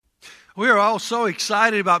We are all so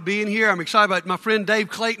excited about being here. I'm excited about my friend Dave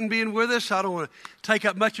Clayton being with us. I don't want to take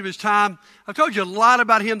up much of his time. I've told you a lot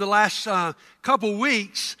about him the last couple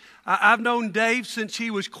weeks. I've known Dave since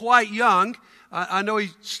he was quite young. I know he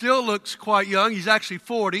still looks quite young. He's actually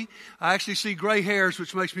 40. I actually see gray hairs,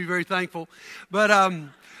 which makes me very thankful. But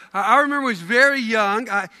I remember he was very young.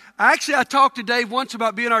 I talked to Dave once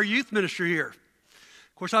about being our youth minister here.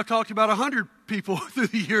 Of course, I've talked to about 100 people through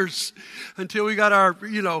the years until we got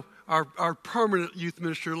our permanent youth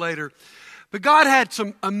minister later. But God had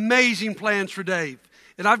some amazing plans for Dave.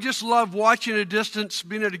 And I've just loved watching at a distance,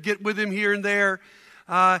 being able to get with him here and there.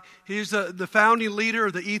 He's the founding leader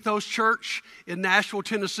of the Ethos Church in Nashville,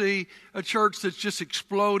 Tennessee, a church that's just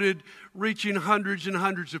exploded, reaching hundreds and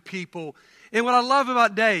hundreds of people. And what I love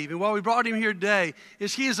about Dave, and why we brought him here today,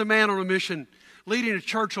 is he is a man on a mission, leading a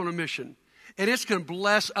church on a mission. And it's going to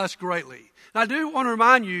bless us greatly. Now, I do want to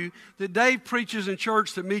remind you that Dave preaches in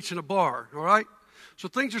church that meets in a bar, all right? So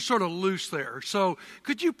things are sort of loose there. So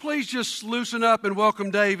could you please just loosen up and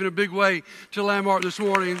welcome Dave in a big way to Landmark this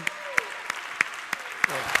morning?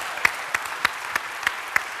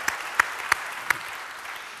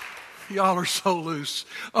 Y'all are so loose.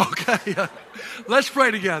 Okay, let's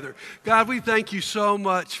pray together. God, we thank you so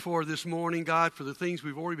much for this morning, God, for the things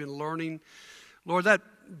we've already been learning. Lord, that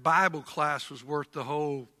Bible class was worth the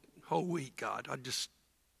whole week, God. I just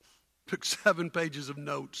took 7 pages of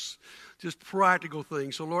notes, just practical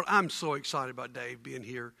things. So, Lord, I'm so excited about Dave being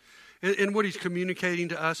here and what he's communicating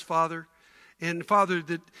to us, Father. And, Father,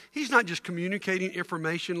 that he's not just communicating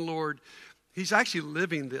information, Lord. He's actually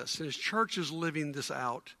living this, and his church is living this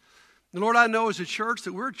out. And, Lord, I know as a church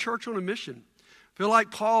that we're a church on a mission. I feel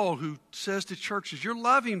like Paul, who says to churches, you're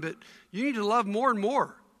loving, but you need to love more and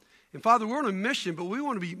more. And, Father, we're on a mission, but we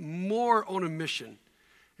want to be more on a mission.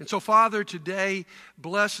 And so, Father, today,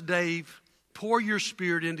 bless Dave. Pour your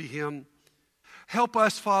Spirit into him. Help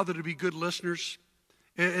us, Father, to be good listeners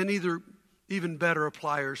and even better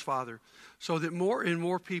appliers, Father, so that more and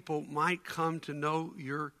more people might come to know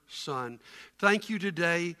your Son. Thank you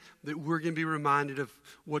today that we're going to be reminded of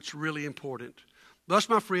what's really important. Bless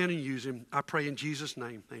my friend and use him. I pray in Jesus'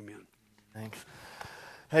 name. Amen. Thanks.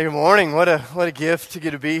 Hey, good morning. What a gift to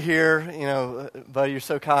get to be here. You know, Buddy, you're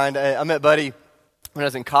so kind. I met Buddy when I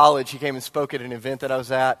was in college. He came and spoke at an event that I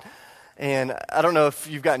was at. And I don't know if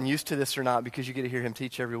you've gotten used to this or not because you get to hear him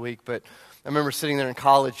teach every week. But I remember sitting there in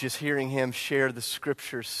college just hearing him share the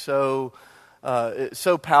scriptures so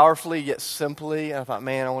powerfully yet simply. And I thought,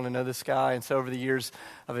 man, I want to know this guy. And so over the years,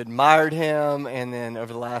 I've admired him. And then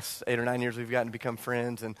over the last 8 or 9 years, we've gotten to become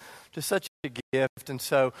friends. And just such a gift. And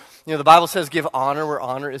so, you know, the Bible says give honor where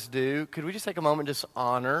honor is due. Could we just take a moment and just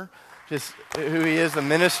honor just who he is, the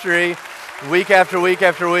ministry, week after week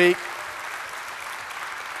after week.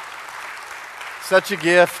 Such a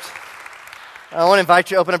gift. I want to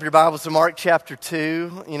invite you to open up your Bibles to Mark chapter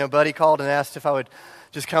 2. You know, Buddy called and asked if I would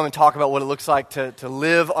just come and talk about what it looks like to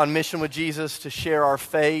live on mission with Jesus, to share our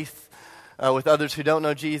faith with others who don't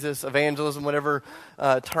know Jesus, evangelism, whatever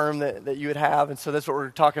term that you would have. And so that's what we're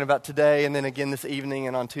talking about today, and then again this evening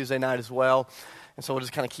and on Tuesday night as well. And so we'll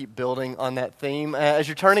just kind of keep building on that theme. As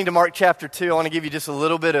you're turning to Mark chapter 2, I want to give you just a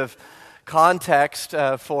little bit of context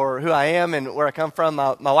for who I am and where I come from.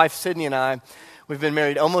 My wife Sydney and I, we've been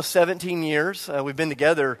married almost 17 years. We've been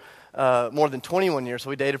together more than 21 years. So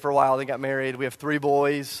we dated for a while, then got married. We have 3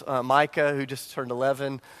 boys, Micah, who just turned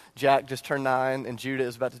 11, Jack just turned 9, and Judah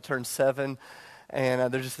is about to turn 7.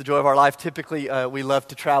 And they're just the joy of our life. Typically, we love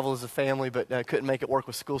to travel as a family, but couldn't make it work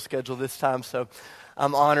with school schedule this time. So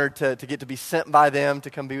I'm honored to get to be sent by them to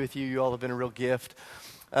come be with you. You all have been a real gift.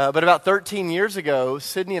 But about 13 years ago,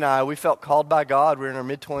 Sydney and I, we felt called by God. We were in our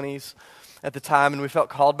mid-20s at the time, and we felt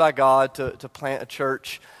called by God to plant a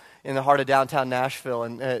church in the heart of downtown Nashville.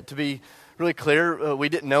 And to be really clear, we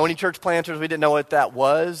didn't know any church planters. We didn't know what that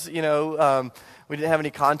was, you know. We didn't have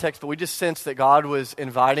any context, but we just sensed that God was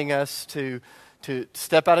inviting us to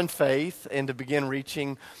step out in faith and to begin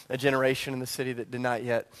reaching a generation in the city that did not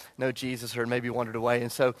yet know Jesus or maybe wandered away.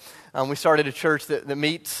 And so we started a church that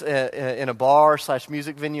meets in a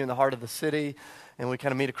bar/music venue in the heart of the city. And we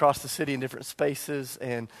kind of meet across the city in different spaces,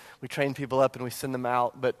 and we train people up and we send them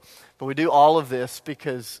out. But we do all of this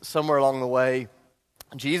because somewhere along the way,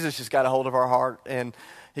 Jesus just got a hold of our heart, and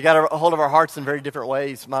he got a hold of our hearts in very different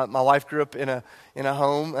ways. My wife grew up in a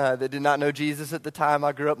home that did not know Jesus at the time.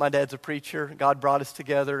 I grew up, my dad's a preacher. God brought us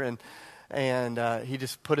together, and he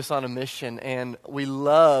just put us on a mission. And we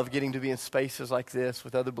love getting to be in spaces like this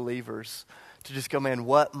with other believers to just go, man,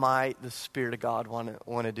 what might the Spirit of God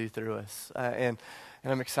want to do through us? And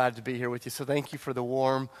I'm excited to be here with you. So thank you for the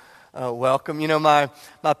warm welcome. You know, my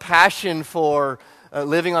passion for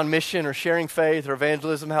living on mission or sharing faith or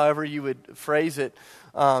evangelism, however you would phrase it,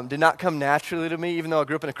 did not come naturally to me, even though I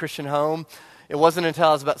grew up in a Christian home. It wasn't until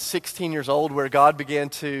I was about 16 years old where God began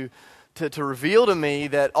to reveal to me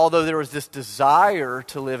that although there was this desire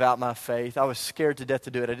to live out my faith, I was scared to death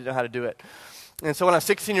to do it. I didn't know how to do it. And so when I was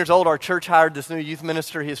 16 years old, our church hired this new youth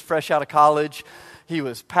minister. He was fresh out of college. He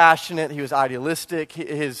was passionate. He was idealistic.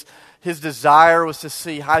 His desire was to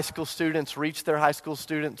see high school students reach their high school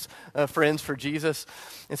students, friends for Jesus.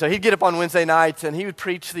 And so he'd get up on Wednesday nights and he would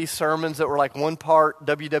preach these sermons that were like one part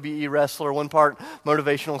WWE wrestler, one part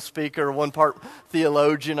motivational speaker, one part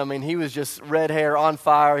theologian. I mean, he was just red hair, on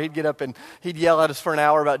fire. He'd get up and he'd yell at us for an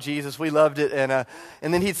hour about Jesus. We loved it. And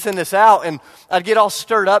then he'd send us out and I'd get all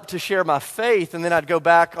stirred up to share my faith. And then I'd go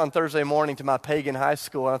back on Thursday morning to my pagan high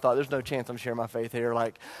school. And I thought, there's no chance I'm sharing my faith here.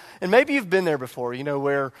 And maybe you've been there before,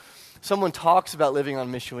 where someone talks about living on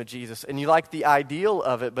mission with Jesus, and you like the ideal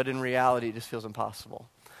of it, but in reality, it just feels impossible.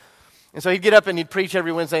 And so he'd get up and he'd preach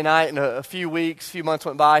every Wednesday night, and a few months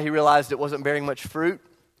went by, he realized it wasn't bearing much fruit.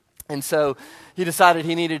 And so he decided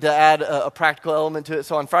he needed to add a practical element to it.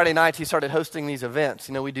 So on Friday nights, he started hosting these events.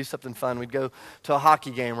 We'd do something fun. We'd go to a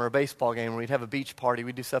hockey game or a baseball game, or we'd have a beach party.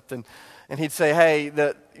 We'd do something. And he'd say, hey,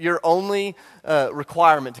 your only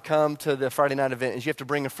requirement to come to the Friday night event is you have to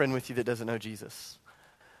bring a friend with you that doesn't know Jesus.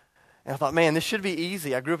 And I thought, man, this should be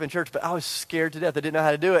easy. I grew up in church, but I was scared to death. I didn't know how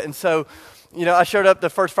to do it. And so, I showed up the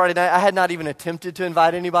first Friday night. I had not even attempted to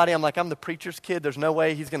invite anybody. I'm like, I'm the preacher's kid. There's no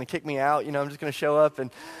way he's going to kick me out. I'm just going to show up. And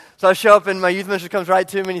so I show up, and my youth minister comes right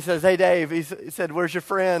to me, and he says, hey, Dave. He said, where's your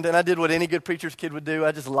friend? And I did what any good preacher's kid would do.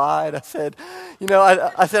 I just lied. I said,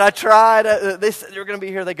 I tried. They said they were going to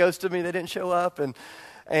be here. They ghosted me. They didn't show up. And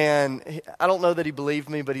I don't know that he believed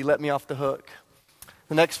me, but he let me off the hook.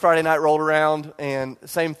 The next Friday night rolled around, and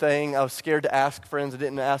same thing. I was scared to ask friends. I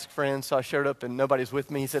didn't ask friends, so I showed up, and nobody was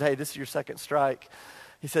with me. He said, hey, this is your second strike.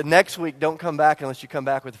 He said, next week, don't come back unless you come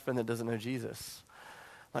back with a friend that doesn't know Jesus.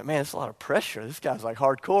 I'm like, man, it's a lot of pressure. This guy's like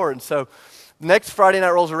hardcore. And so the next Friday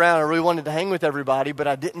night rolls around, I really wanted to hang with everybody, but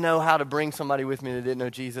I didn't know how to bring somebody with me that didn't know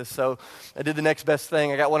Jesus. So I did the next best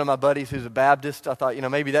thing. I got one of my buddies who's a Baptist. I thought,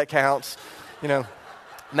 maybe that counts.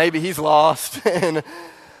 Maybe he's lost.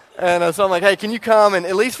 And so I'm like, hey, can you come and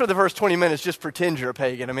at least for the first 20 minutes just pretend you're a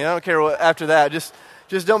pagan? I don't care what after that. Just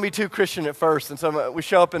don't be too Christian at first. And so we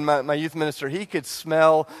show up, and my youth minister, he could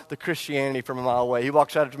smell the Christianity from a mile away. He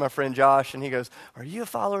walks out to my friend Josh, and he goes, are you a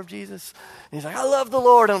follower of Jesus? And he's like, I love the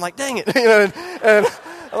Lord. And I'm like, dang it. And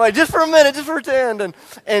I'm like, just for a minute, just pretend.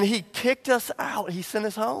 And he kicked us out. He sent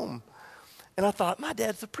us home. And I thought, my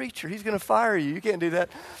dad's the preacher. He's going to fire you. You can't do that.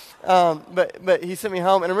 But he sent me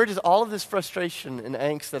home. And I remember just all of this frustration and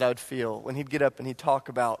angst that I would feel when he'd get up and he'd talk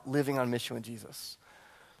about living on mission with Jesus.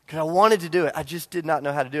 Because I wanted to do it. I just did not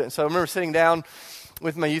know how to do it. And so I remember sitting down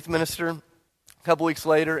with my youth minister a couple weeks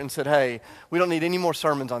later and said, hey, we don't need any more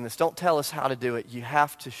sermons on this. Don't tell us how to do it. You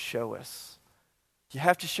have to show us. You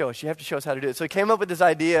have to show us. You have to show us how to do it. So he came up with this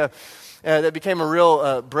idea that became a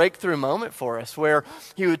real breakthrough moment for us, where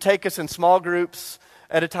he would take us in small groups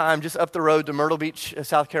at a time just up the road to Myrtle Beach,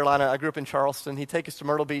 South Carolina. I grew up in Charleston. He'd take us to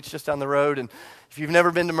Myrtle Beach just down the road. And if you've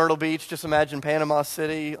never been to Myrtle Beach, just imagine Panama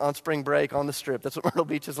City on spring break on the Strip. That's what Myrtle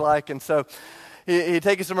Beach is like. And so he'd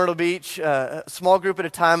take us to Myrtle Beach, a small group at a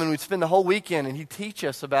time, and we'd spend the whole weekend, and he'd teach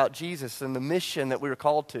us about Jesus and the mission that we were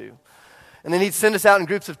called to. And then he'd send us out in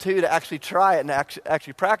groups of 2 to actually try it and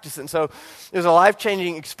actually practice it. And so it was a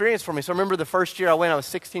life-changing experience for me. So I remember the first year I went, I was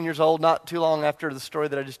 16 years old, not too long after the story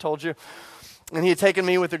that I just told you. And he had taken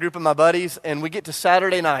me with a group of my buddies, and we get to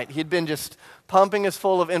Saturday night. He'd been just pumping us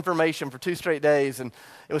full of information for 2 straight days, and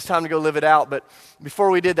it was time to go live it out. But before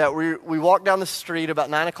we did that, we walked down the street about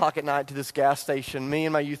 9 o'clock at night to this gas station, me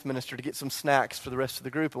and my youth minister, to get some snacks for the rest of the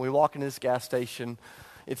group. And we walk into this gas station.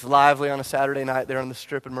 It's lively on a Saturday night there on the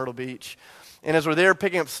Strip in Myrtle Beach. And as we're there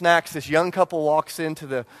picking up snacks, this young couple walks into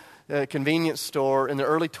the convenience store in their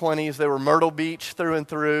early 20s. They were Myrtle Beach through and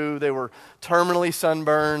through. They were terminally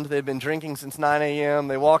sunburned. They'd been drinking since 9 a.m.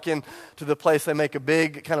 They walk into the place. They make a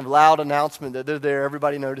big kind of loud announcement that they're there.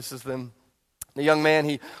 Everybody notices them. The young man,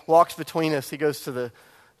 he walks between us. He goes to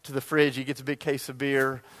the fridge. He gets a big case of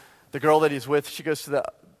beer. The girl that he's with, she goes to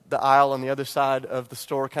the aisle on the other side of the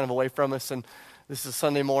store, kind of away from us. And this is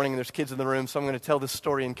Sunday morning, and there's kids in the room, so I'm going to tell this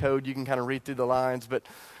story in code. You can kind of read through the lines. But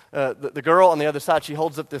the girl on the other side, she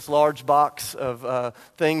holds up this large box of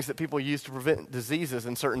things that people use to prevent diseases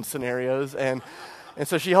in certain scenarios. And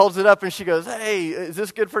so she holds it up, and she goes, hey, is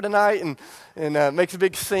this good for tonight? And makes a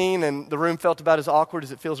big scene, and the room felt about as awkward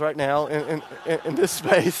as it feels right now in this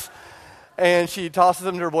space. And she tosses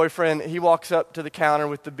them to her boyfriend. He walks up to the counter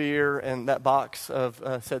with the beer and that box of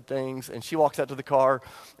said things. And she walks out to the car.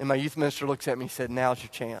 And my youth minister looks at me and said, "Now's your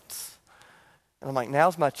chance." And I'm like,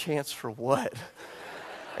 "Now's my chance for what?"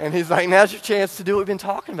 And he's like, "Now's your chance to do what we've been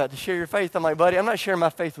talking about, to share your faith." I'm like, "Buddy, I'm not sharing my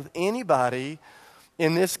faith with anybody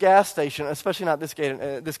in this gas station, especially not this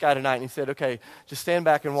guy tonight." And he said, "Okay, just stand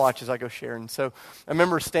back and watch as I go share." And so I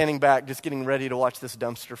remember standing back, just getting ready to watch this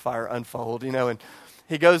dumpster fire unfold, and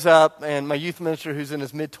he goes up, and my youth minister, who's in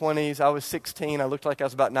his mid-20s, I was 16, I looked like I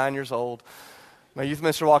was about 9 years old. My youth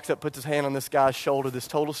minister walks up, puts his hand on this guy's shoulder, this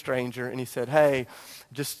total stranger, and he said, "Hey,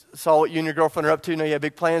 just saw what you and your girlfriend are up to. Know you have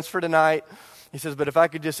big plans for tonight." He says, "But if I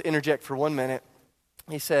could just interject for 1 minute."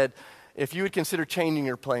 He said, "If you would consider changing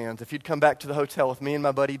your plans, if you'd come back to the hotel with me and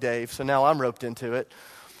my buddy Dave," so now I'm roped into it.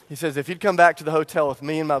 He says, "If you'd come back to the hotel with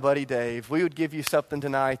me and my buddy Dave, we would give you something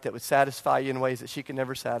tonight that would satisfy you in ways that she could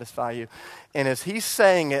never satisfy you." And as he's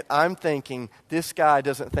saying it, I'm thinking, this guy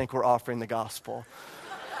doesn't think we're offering the gospel.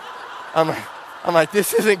 I'm like,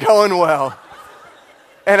 this isn't going well.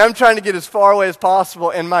 And I'm trying to get as far away as possible.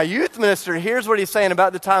 And my youth minister, here's what he's saying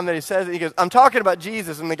about the time that he says it. He goes, "I'm talking about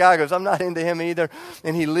Jesus." And the guy goes, "I'm not into him either."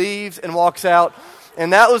 And he leaves and walks out.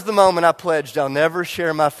 And that was the moment I pledged I'll never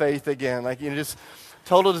share my faith again. Just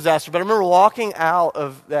total disaster. But I remember walking out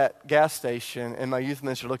of that gas station, and my youth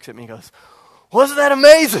minister looks at me and goes, "Wasn't that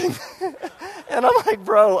amazing?" And I'm like,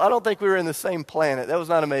 "Bro, I don't think we were in the same planet. That was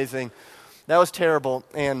not amazing. That was terrible."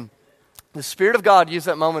 And the Spirit of God used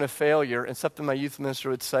that moment of failure and something my youth minister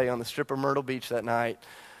would say on the strip of Myrtle Beach that night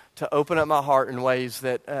to open up my heart in ways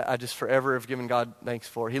that I just forever have given God thanks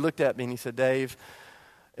for. He looked at me and he said, "Dave,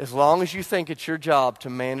 as long as you think it's your job to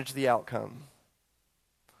manage the outcome,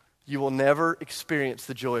 you will never experience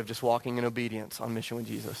the joy of just walking in obedience on mission with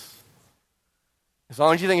Jesus. As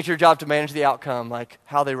long as you think it's your job to manage the outcome, like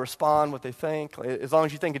how they respond, what they think, as long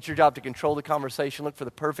as you think it's your job to control the conversation, look for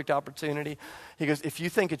the perfect opportunity." He goes, "If you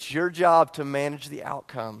think it's your job to manage the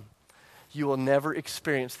outcome, you will never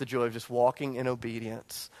experience the joy of just walking in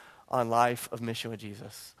obedience on life of mission with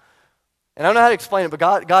Jesus." And I don't know how to explain it, but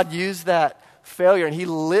God used that failure, and he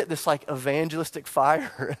lit this evangelistic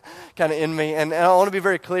fire kind of in me. And I want to be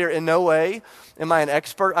very clear, in no way am I an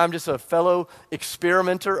expert. I'm just a fellow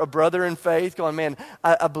experimenter, a brother in faith going, man,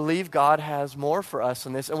 I believe God has more for us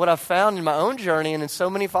in this. And what I've found in my own journey and in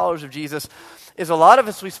so many followers of Jesus is a lot of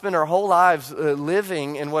us, we spend our whole lives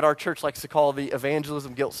living in what our church likes to call the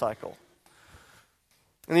evangelism guilt cycle.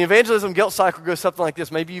 And the evangelism guilt cycle goes something like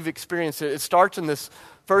this. Maybe you've experienced it. It starts in this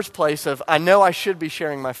first place of, I know I should be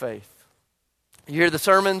sharing my faith. You hear the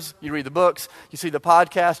sermons, you read the books, you see the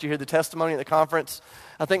podcast, you hear the testimony at the conference.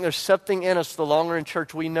 I think there's something in us the longer in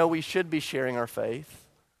church we know we should be sharing our faith.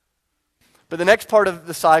 But the next part of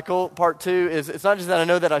the cycle, part two, is it's not just that I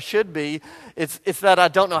know that I should be, it's that I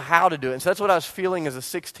don't know how to do it. And so that's what I was feeling as a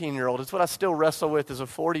 16-year-old. It's what I still wrestle with as a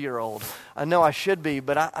 40-year-old. I know I should be,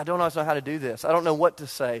 but I don't always know how to do this. I don't know what to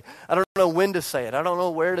say. I don't know when to say it. I don't know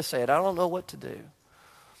where to say it. I don't know what to do.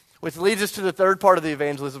 Which leads us to the third part of the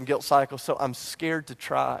evangelism guilt cycle. So I'm scared to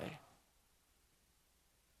try.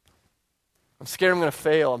 I'm scared I'm going to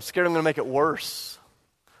fail. I'm scared I'm going to make it worse.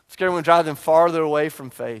 I'm scared I'm going to drive them farther away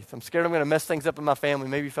from faith. I'm scared I'm going to mess things up in my family.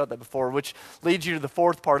 Maybe you felt that before. Which leads you to the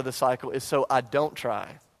fourth part of the cycle is so I don't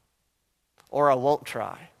try. Or I won't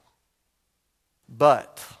try.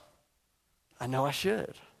 But I know I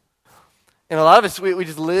should. And a lot of us, we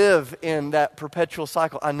just live in that perpetual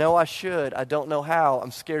cycle. I know I should. I don't know how.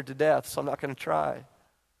 I'm scared to death, so I'm not going to try.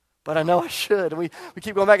 But I know I should. And we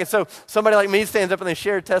keep going back. And so somebody like me stands up and they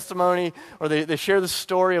share a testimony or they share the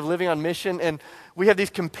story of living on mission. And we have these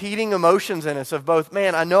competing emotions in us of both,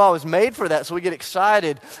 man, I know I was made for that. So we get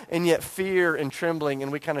excited and yet fear and trembling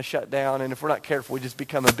and we kind of shut down. And if we're not careful, we just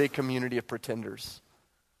become a big community of pretenders.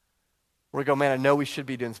 We go, man, I know we should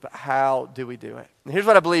be doing this, but how do we do it? And here's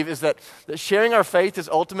what I believe is that sharing our faith is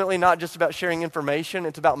ultimately not just about sharing information.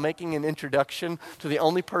 It's about making an introduction to the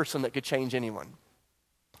only person that could change anyone.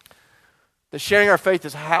 That sharing our faith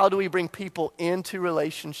is how do we bring people into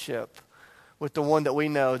relationship with the one that we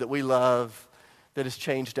know, that we love, that has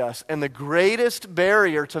changed us. And the greatest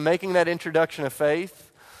barrier to making that introduction of faith,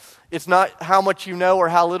 it's not how much you know or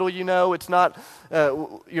how little you know. It's not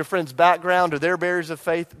your friend's background or their barriers of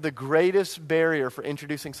faith. The greatest barrier for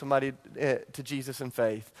introducing somebody to Jesus in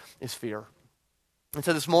faith is fear. And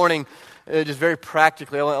so this morning, just very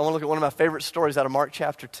practically, I want to look at one of my favorite stories out of Mark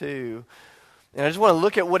chapter 2. And I just want to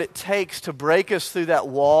look at what it takes to break us through that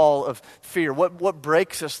wall of fear. What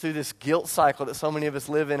breaks us through this guilt cycle that so many of us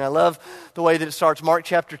live in. I love the way that it starts. Mark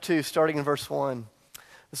chapter 2, starting in verse 1.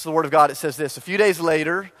 This is the word of God. It says this: a few days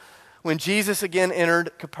later, when Jesus again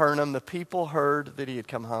entered Capernaum, the people heard that he had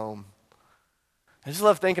come home. I just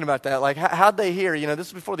love thinking about that. Like, how'd they hear? This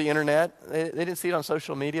is before the internet. They didn't see it on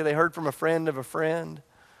social media. They heard from a friend of a friend.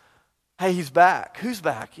 Hey, he's back. Who's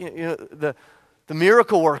back? The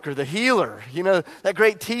miracle worker, the healer, that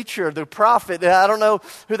great teacher, the prophet. I don't know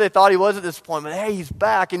who they thought he was at this point, but hey, he's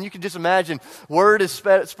back. And you can just imagine word is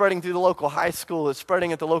spreading through the local high school. It's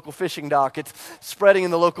spreading at the local fishing dock. It's spreading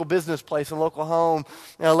in the local business place and local home.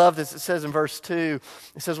 And I love this. It says in verse 2,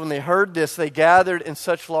 it says, when they heard this, they gathered in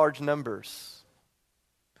such large numbers.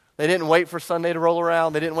 They didn't wait for Sunday to roll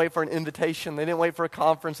around. They didn't wait for an invitation. They didn't wait for a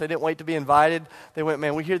conference. They didn't wait to be invited. They went,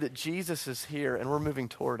 man, we hear that Jesus is here and we're moving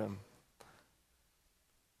toward him.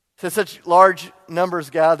 So such large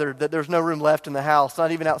numbers gathered that there's no room left in the house,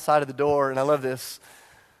 not even outside of the door. And I love this.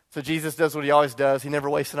 So Jesus does what he always does. He never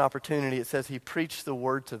wastes an opportunity. It says he preached the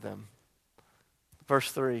word to them.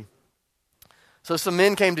 Verse 3. So some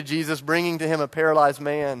men came to Jesus, bringing to him a paralyzed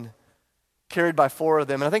man, carried by 4 of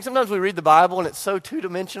them. And I think sometimes we read the Bible and it's so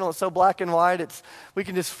two-dimensional, it's so black and white, we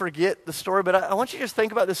can just forget the story. But I want you to just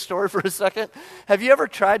think about this story for a second. Have you ever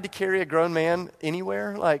tried to carry a grown man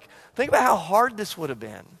anywhere? Think about how hard this would have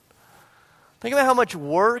been. Think about how much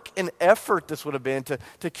work and effort this would have been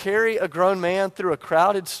to carry a grown man through a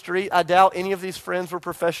crowded street. I doubt any of these friends were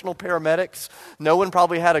professional paramedics. No one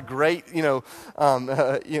probably had a great,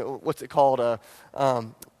 what's it called? A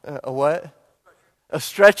what? A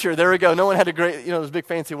stretcher. There we go. No one had a great, those big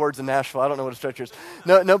fancy words in Nashville. I don't know what a stretcher is.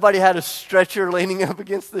 Nobody had a stretcher leaning up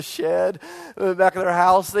against the shed in the back of their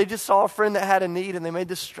house. They just saw a friend that had a need and they made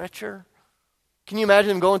this stretcher. Can you imagine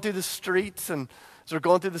them going through the streets? And as they're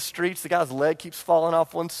going through the streets, the guy's leg keeps falling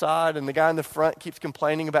off one side and the guy in the front keeps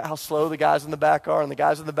complaining about how slow the guys in the back are, and the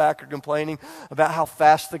guys in the back are complaining about how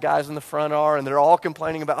fast the guys in the front are, and they're all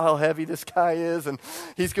complaining about how heavy this guy is, and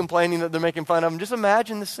he's complaining that they're making fun of him. Just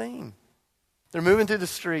imagine the scene. They're moving through the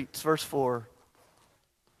streets, verse 4. And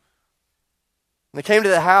they came to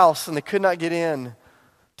the house and they could not get in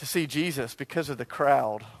to see Jesus because of the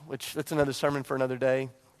crowd, which that's another sermon for another day.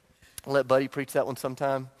 I'll let Buddy preach that one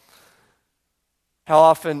sometime. How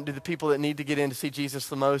often do the people that need to get in to see Jesus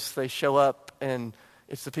the most, they show up and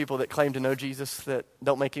it's the people that claim to know Jesus that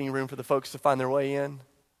don't make any room for the folks to find their way in?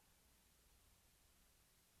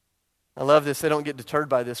 I love this. They don't get deterred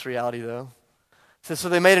by this reality though. So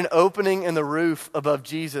they made an opening in the roof above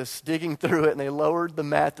Jesus, digging through it, and they lowered the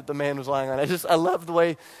mat that the man was lying on. I love the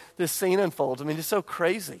way this scene unfolds. I mean, it's so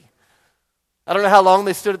crazy. I don't know how long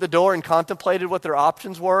they stood at the door and contemplated what their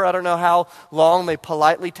options were. I don't know how long they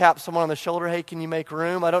politely tapped someone on the shoulder, hey, can you make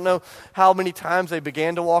room? I don't know how many times they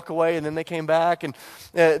began to walk away and then they came back. And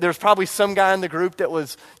there's probably some guy in the group that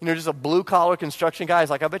was, just a blue-collar construction guy.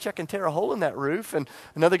 He's like, I bet you I can tear a hole in that roof. And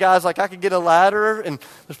another guy's like, I could get a ladder. And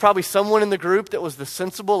there's probably someone in the group that was the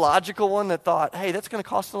sensible, logical one that thought, hey, that's going to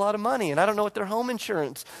cost a lot of money. And I don't know what their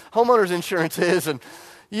homeowner's insurance is. And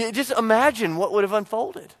you just imagine what would have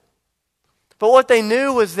unfolded. But what they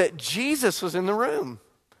knew was that Jesus was in the room.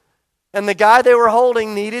 And the guy they were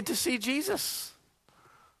holding needed to see Jesus.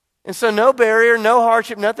 And so no barrier, no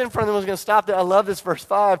hardship, nothing in front of them was going to stop that. I love this verse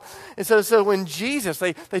 5. And so when Jesus,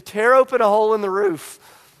 they tear open a hole in the roof.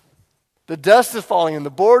 The dust is falling in,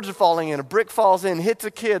 the boards are falling in, a brick falls in, hits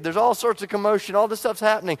a kid. There's all sorts of commotion. All this stuff's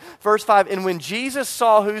happening. Verse 5, and when Jesus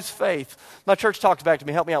saw whose faith, my church talks back to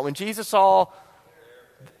me, help me out. When Jesus saw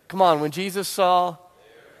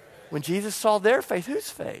their faith, whose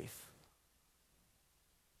faith?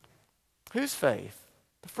 Whose faith?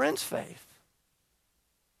 The friend's faith.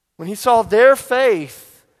 When he saw their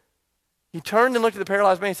faith, he turned and looked at the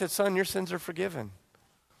paralyzed man and said, son, your sins are forgiven.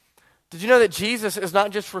 Did you know that Jesus is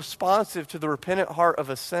not just responsive to the repentant heart of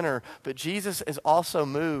a sinner, but Jesus is also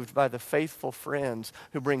moved by the faithful friends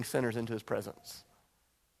who bring sinners into his presence?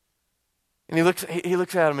 And he looks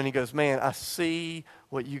at him and he goes, man, I see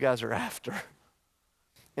what you guys are after.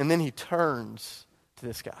 And then he turns to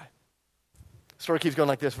this guy. The story keeps going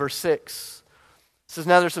like this. Verse 6 says,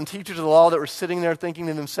 now there's some teachers of the law that were sitting there thinking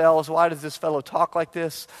to themselves, why does this fellow talk like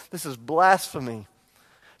this? This is blasphemy.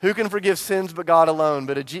 Who can forgive sins but God alone?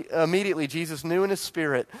 But immediately Jesus knew in his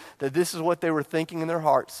spirit that this is what they were thinking in their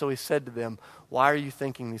hearts. So he said to them, why are you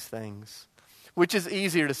thinking these things? Which is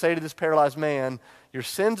easier, to say to this paralyzed man, your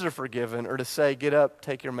sins are forgiven, or to say, get up,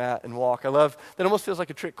 take your mat, and walk? I love, that almost feels like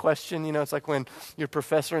a trick question. It's like when your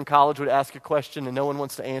professor in college would ask a question and no one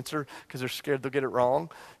wants to answer because they're scared they'll get it wrong.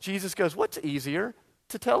 Jesus goes, what's easier?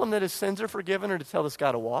 To tell him that his sins are forgiven, or to tell this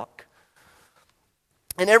guy to walk?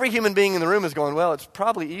 And every human being in the room is going, well, it's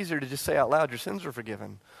probably easier to just say out loud, your sins are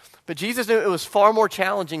forgiven. But Jesus knew it was far more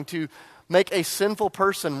challenging to make a sinful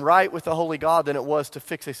person right with the holy God than it was to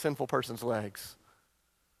fix a sinful person's legs.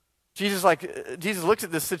 Jesus looks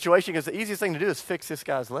at this situation because the easiest thing to do is fix this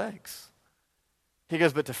guy's legs. He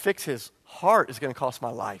goes, but to fix his heart is going to cost my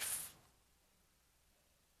life.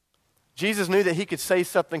 Jesus knew that he could say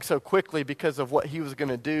something so quickly because of what he was going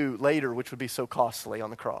to do later, which would be so costly on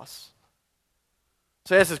the cross.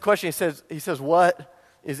 So he asks this question. He says, what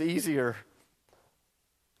is easier?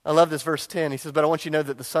 I love this verse 10. He says, but I want you to know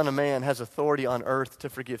that the Son of Man has authority on earth to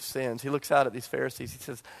forgive sins. He looks out at these Pharisees. He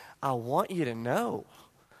says, I want you to know.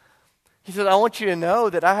 He said, I want you to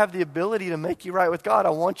know that I have the ability to make you right with God.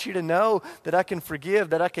 I want you to know that I can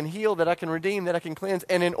forgive, that I can heal, that I can redeem, that I can cleanse.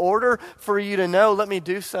 And in order for you to know, let me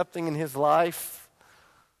do something in his life.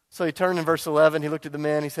 So he turned in verse 11. He looked at the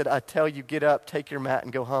men. He said, I tell you, get up, take your mat,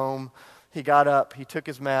 and go home. He got up. He took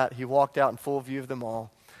his mat. He walked out in full view of them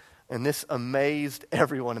all. And this amazed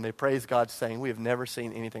everyone, and they praised God, saying, we have never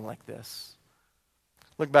seen anything like this.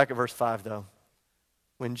 Look back at verse 5, though.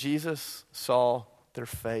 When Jesus saw their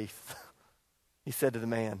faith, he said to the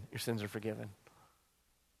man, your sins are forgiven.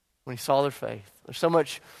 When he saw their faith. There's so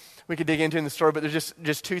much we could dig into in the story, but there's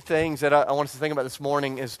just two things that I want us to think about this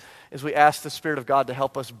morning as we ask the Spirit of God to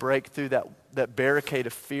help us break through that barricade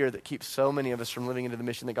of fear that keeps so many of us from living into the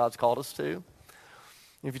mission that God's called us to.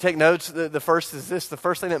 If you take notes, the first is this. The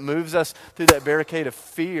first thing that moves us through that barricade of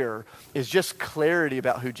fear is just clarity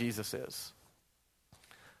about who Jesus is.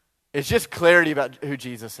 It's just clarity about who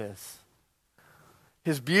Jesus is.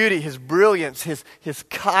 His beauty, his brilliance, his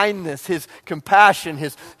kindness, his compassion,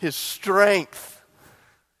 his strength,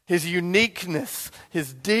 his uniqueness,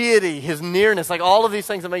 his deity, his nearness, like all of these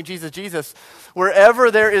things that make Jesus Jesus. Wherever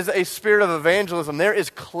there is a spirit of evangelism, there is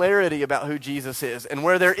clarity about who Jesus is. And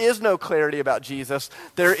where there is no clarity about Jesus,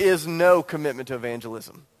 there is no commitment to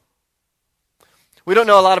evangelism. We don't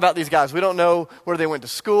know a lot about these guys. We don't know where they went to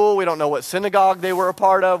school. We don't know what synagogue they were a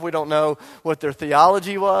part of. We don't know what their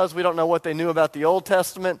theology was. We don't know what they knew about the Old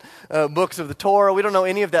Testament books of the Torah. We don't know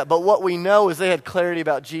any of that. But what we know is they had clarity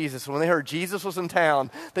about Jesus. When they heard Jesus was in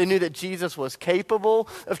town, they knew that Jesus was capable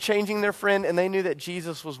of changing their friend, and they knew that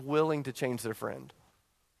Jesus was willing to change their friend.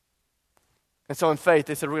 And so in faith,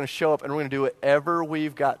 they said, we're going to show up and we're going to do whatever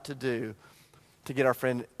we've got to do to get our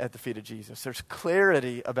friend at the feet of Jesus. There's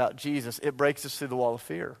clarity about Jesus. It breaks us through the wall of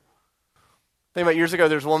fear. Think about years ago,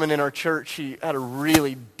 there's a woman in our church. She had a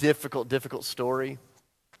really difficult story.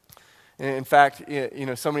 And in fact,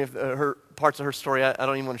 so many of her parts of her story I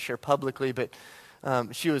don't even want to share publicly, but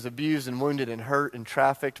she was abused and wounded and hurt and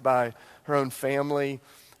trafficked by her own family.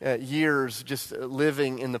 Years just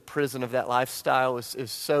living in the prison of that lifestyle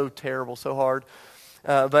is so terrible, so hard.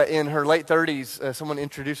 But in her late 30s, someone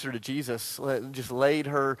introduced her to Jesus, just laid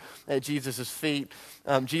her at Jesus' feet.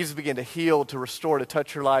 Jesus began to heal, to restore, to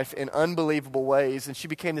touch her life in unbelievable ways. And she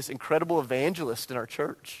became this incredible evangelist in our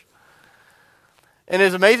church. And it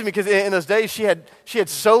was amazing because in those days, she had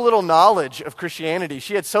so little knowledge of Christianity.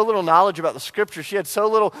 She had so little knowledge about the Scripture. She had so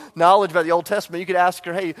little knowledge about the Old Testament. You could ask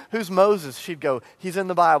her, hey, who's Moses? She'd go, he's in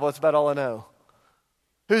the Bible. That's about all I know.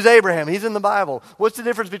 Who's Abraham? He's in the Bible. What's the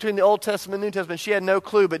difference between the Old Testament and the New Testament? She had no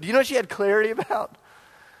clue. But do you know what she had clarity about?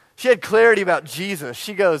 She had clarity about Jesus.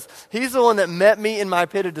 She goes, he's the one that met me in my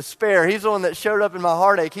pit of despair. He's the one that showed up in my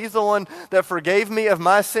heartache. He's the one that forgave me of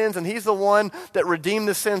my sins, and he's the one that redeemed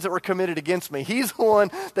the sins that were committed against me. He's the one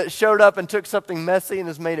that showed up and took something messy and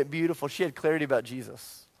has made it beautiful. She had clarity about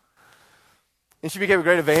Jesus. And she became a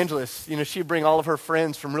great evangelist. She'd bring all of her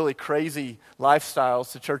friends from really crazy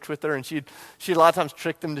lifestyles to church with her, and she'd a lot of times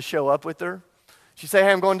trick them to show up with her. She'd say,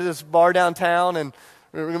 hey, I'm going to this bar downtown, and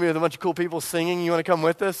we're going to be with a bunch of cool people singing. You want to come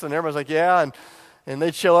with us? And everybody's like, yeah. And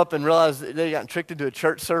they'd show up and realize that they got tricked into a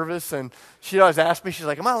church service. And she'd always ask me, she's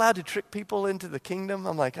like, am I allowed to trick people into the kingdom?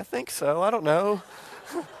 I'm like, I think so. I don't know.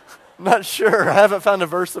 I'm not sure. I haven't found a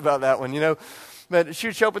verse about that one, But she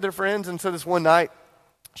would show up with her friends, and so this one night,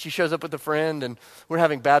 she shows up with a friend, and we're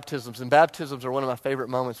having baptisms. And baptisms are one of my favorite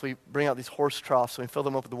moments. We bring out these horse troughs, and we fill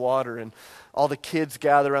them up with water, and all the kids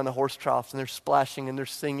gather around the horse troughs, and they're splashing, and they're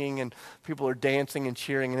singing, and people are dancing and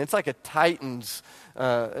cheering. And it's like Titans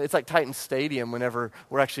Stadium whenever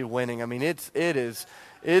we're actually winning. I mean, it's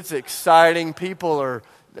exciting.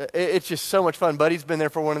 It's just so much fun. Buddy's been there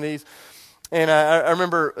for one of these. And I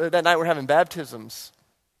remember that night we're having baptisms.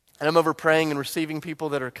 And I'm over praying and receiving people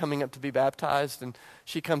that are coming up to be baptized. And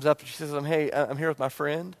she comes up and she says, hey, I'm here with my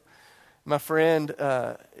friend. My friend,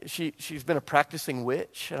 she's been a practicing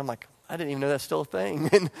witch. And I'm like, I didn't even know that's still a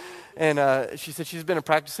thing. And she said she's been a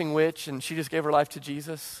practicing witch and she just gave her life to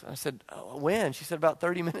Jesus. I said, oh, when? She said, about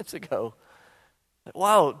 30 minutes ago. Like,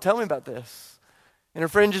 wow, tell me about this. And her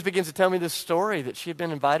friend just begins to tell me this story that she had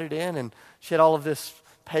been invited in and she had all of this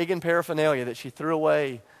pagan paraphernalia that she threw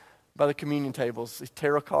away by the communion tables, these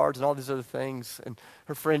tarot cards and all these other things. And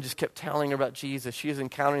her friend just kept telling her about Jesus. She was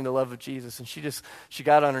encountering the love of Jesus. And she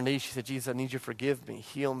got on her knees. She said, Jesus, I need you to forgive me,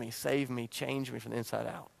 heal me, save me, change me from the inside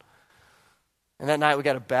out. And that night we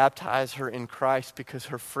got to baptize her in Christ because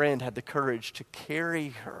her friend had the courage to carry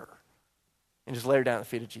her and just lay her down at the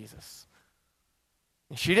feet of Jesus.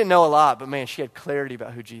 And she didn't know a lot, but man, she had clarity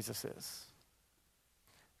about who Jesus is.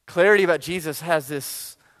 Clarity about Jesus has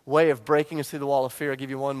this way of breaking us through the wall of fear. I'll give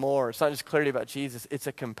you one more. It's not just clarity about Jesus, it's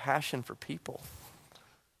a compassion for people.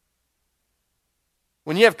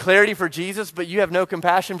 When you have clarity for Jesus, but you have no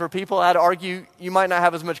compassion for people, I'd argue you might not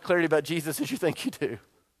have as much clarity about Jesus as you think you do.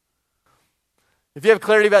 If you have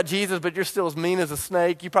clarity about Jesus, but you're still as mean as a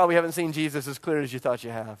snake, you probably haven't seen Jesus as clear as you thought you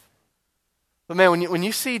have. But man, when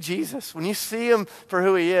you see Jesus, when you see him for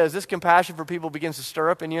who he is, this compassion for people begins to stir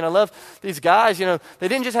up in you. And I love these guys, they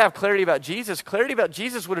didn't just have clarity about Jesus. Clarity about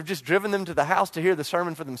Jesus would have just driven them to the house to hear the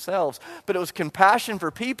sermon for themselves. But it was compassion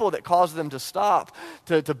for people that caused them to stop,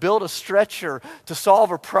 to build a stretcher, to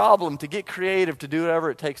solve a problem, to get creative, to do whatever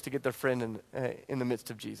it takes to get their friend in the midst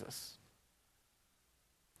of Jesus.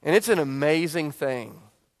 And it's an amazing thing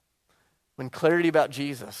when clarity about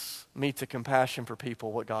Jesus meets a compassion for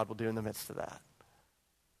people, what God will do in the midst of that.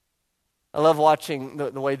 I love watching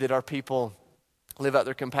the way that our people live out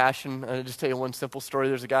their compassion. I'll just tell you one simple story.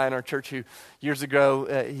 There's a guy in our church who years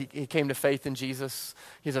ago, he came to faith in Jesus.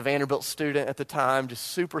 He's a Vanderbilt student at the time, just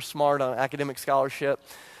super smart on academic scholarship.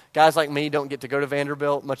 Guys like me don't get to go to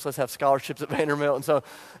Vanderbilt, much less have scholarships at Vanderbilt. And so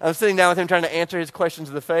I'm sitting down with him trying to answer his questions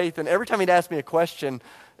of the faith. And every time he'd ask me a question,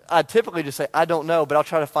 I'd typically just say, I don't know, but I'll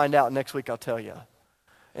try to find out. Next week I'll tell you.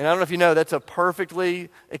 And I don't know if you know, that's a perfectly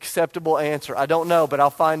acceptable answer. I don't know, but I'll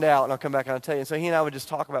find out and I'll come back and I'll tell you. And so he and I would just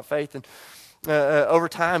talk about faith. And over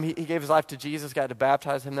time, he gave his life to Jesus, got to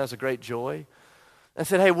baptize him. That was a great joy. I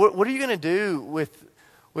said, hey, what are you going to do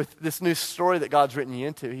with this new story that God's written you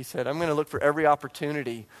into? He said, I'm going to look for every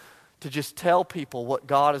opportunity to just tell people what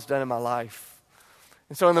God has done in my life.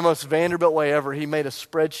 And so in the most Vanderbilt way ever, he made a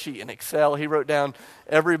spreadsheet in Excel. He wrote down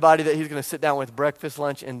everybody that he's going to sit down with breakfast,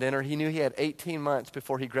 lunch, and dinner. He knew he had 18 months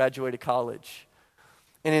before he graduated college.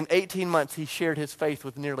 And in 18 months, he shared his faith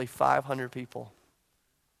with nearly 500 people.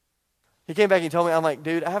 He came back and told me, I'm like,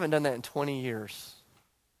 dude, I haven't done that in 20 years.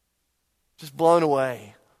 Just blown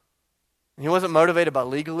away. And he wasn't motivated by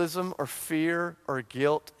legalism or fear or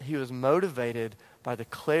guilt. He was motivated by the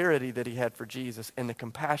clarity that he had for Jesus and the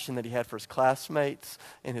compassion that he had for his classmates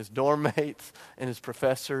and his dorm mates and his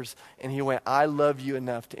professors. And he went, I love you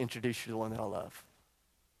enough to introduce you to the one that I love.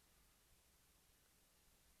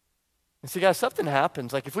 And see, guys, something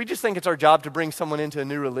happens. Like if we just think it's our job to bring someone into a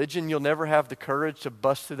new religion, you'll never have the courage to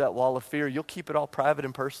bust through that wall of fear. You'll keep it all private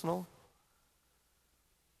and personal.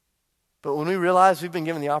 But when we realize we've been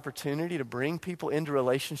given the opportunity to bring people into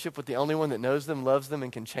relationship with the only one that knows them, loves them,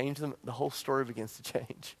 and can change them, the whole story begins to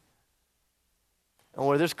change. And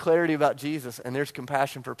where there's clarity about Jesus and there's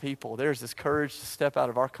compassion for people, there's this courage to step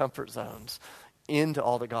out of our comfort zones into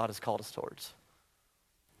all that God has called us towards.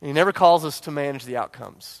 And he never calls us to manage the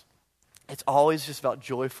outcomes. It's always just about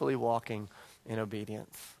joyfully walking in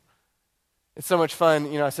obedience. It's so much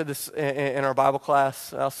fun. I said this in our Bible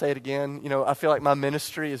class. I'll say it again. I feel like my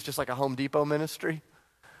ministry is just like a Home Depot ministry.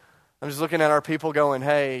 I'm just looking at our people going,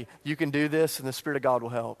 hey, you can do this and the Spirit of God will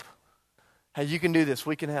help. Hey, you can do this.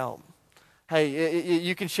 We can help. Hey,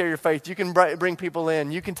 you can share your faith. You can bring people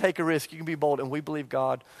in. You can take a risk. You can be bold. And we believe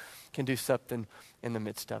God can do something in the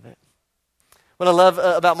midst of it. What I love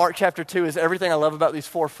about Mark chapter 2 is everything I love about these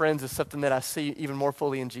four friends is something that I see even more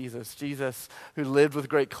fully in Jesus. Jesus who lived with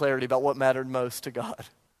great clarity about what mattered most to God.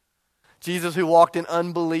 Jesus who walked in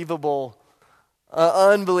unbelievable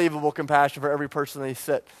compassion for every person that he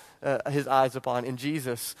set his eyes upon. And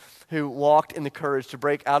Jesus who walked in the courage to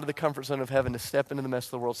break out of the comfort zone of heaven to step into the mess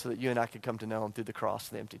of the world so that you and I could come to know him through the cross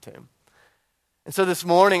and the empty tomb. And so this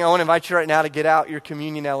morning, I want to invite you right now to get out your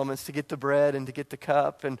communion elements, to get the bread and to get the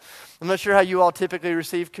cup. And I'm not sure how you all typically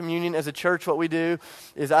receive communion. As a church, what we do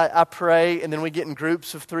is I pray, and then we get in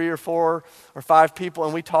groups of 3 or 4 or 5 people,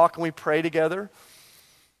 and we talk and we pray together.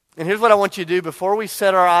 And here's what I want you to do. Before we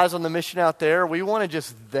set our eyes on the mission out there, we want to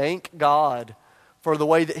just thank God for the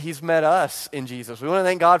way that he's met us in Jesus. We want to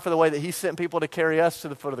thank God for the way that he sent people to carry us to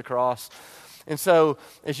the foot of the cross. And so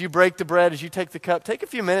as you break the bread, as you take the cup, take a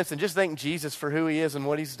few minutes and just thank Jesus for who he is and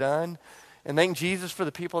what he's done. And thank Jesus for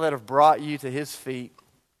the people that have brought you to his feet.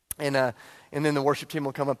 And then the worship team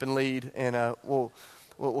will come up and lead, and we'll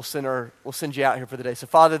send you out here for the day. So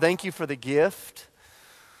Father, thank you for the gift.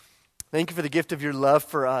 Thank you for the gift of your love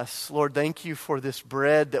for us. Lord, thank you for this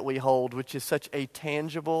bread that we hold, which is such a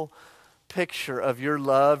tangible picture of your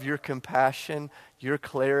love, your compassion, your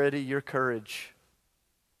clarity, your courage.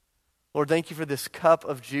 Lord, thank you for this cup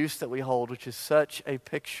of juice that we hold, which is such a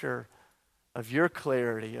picture of your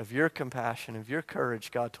clarity, of your compassion, of your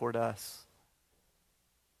courage, God, toward us.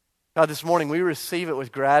 God, this morning we receive it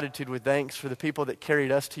with gratitude, with thanks for the people that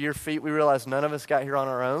carried us to your feet. We realize none of us got here on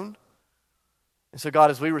our own. And so,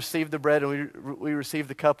 God, as we receive the bread and we receive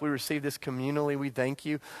the cup, we receive this communally, we thank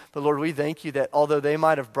you. But, Lord, we thank you that although they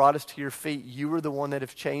might have brought us to your feet, you are the one that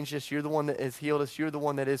has changed us. You're the one that has healed us. You're the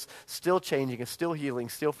one that is still changing us, still healing,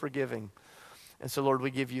 still forgiving. And so, Lord,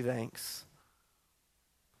 we give you thanks.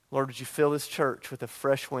 Lord, would you fill this church with a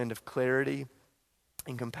fresh wind of clarity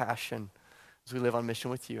and compassion as we live on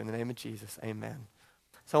mission with you. In the name of Jesus, amen.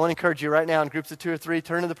 So I want to encourage you right now in groups of 2 or 3,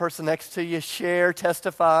 turn to the person next to you, share,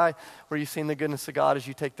 testify where you've seen the goodness of God as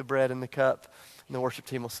you take the bread and the cup, and the worship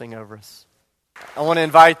team will sing over us. I want to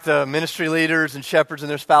invite the ministry leaders and shepherds and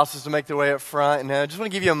their spouses to make their way up front. And I just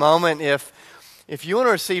want to give you a moment if you want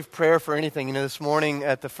to receive prayer for anything. This morning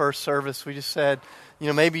at the first service, we just said,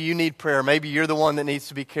 maybe you need prayer. Maybe you're the one that needs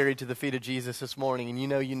to be carried to the feet of Jesus this morning, and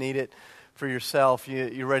you need it for yourself.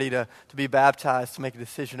 You're ready to be baptized, to make a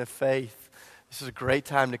decision of faith. This is a great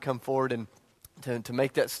time to come forward and to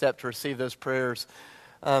make that step to receive those prayers.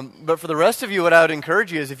 But for the rest of you, what I would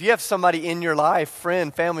encourage you is if you have somebody in your life,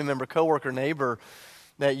 friend, family member, coworker, neighbor,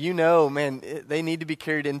 that they need to be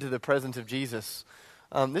carried into the presence of Jesus.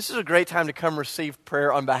 This is a great time to come receive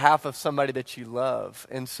prayer on behalf of somebody that you love.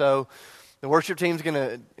 And so the worship team's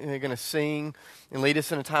going to sing and lead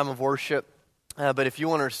us in a time of worship. But if you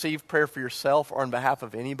want to receive prayer for yourself or on behalf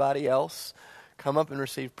of anybody else, come up and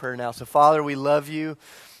receive prayer now. So, Father, we love you,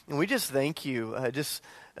 and we just thank you.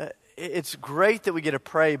 It's great that we get to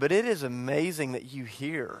pray, but it is amazing that you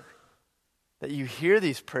hear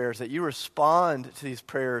these prayers, that you respond to these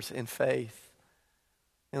prayers in faith.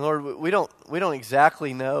 And Lord, we don't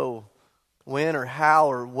exactly know when or how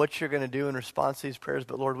or what you're going to do in response to these prayers,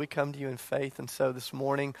 but Lord, we come to you in faith. And so this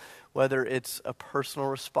morning, whether it's a personal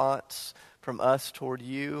response from us toward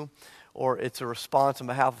you, or it's a response on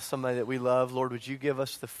behalf of somebody that we love, Lord, would you give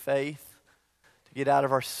us the faith to get out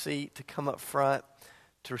of our seat, to come up front,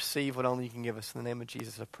 to receive what only you can give us. In the name of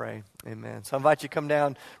Jesus, I pray. Amen. So I invite you to come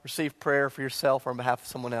down, receive prayer for yourself or on behalf of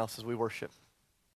someone else as we worship.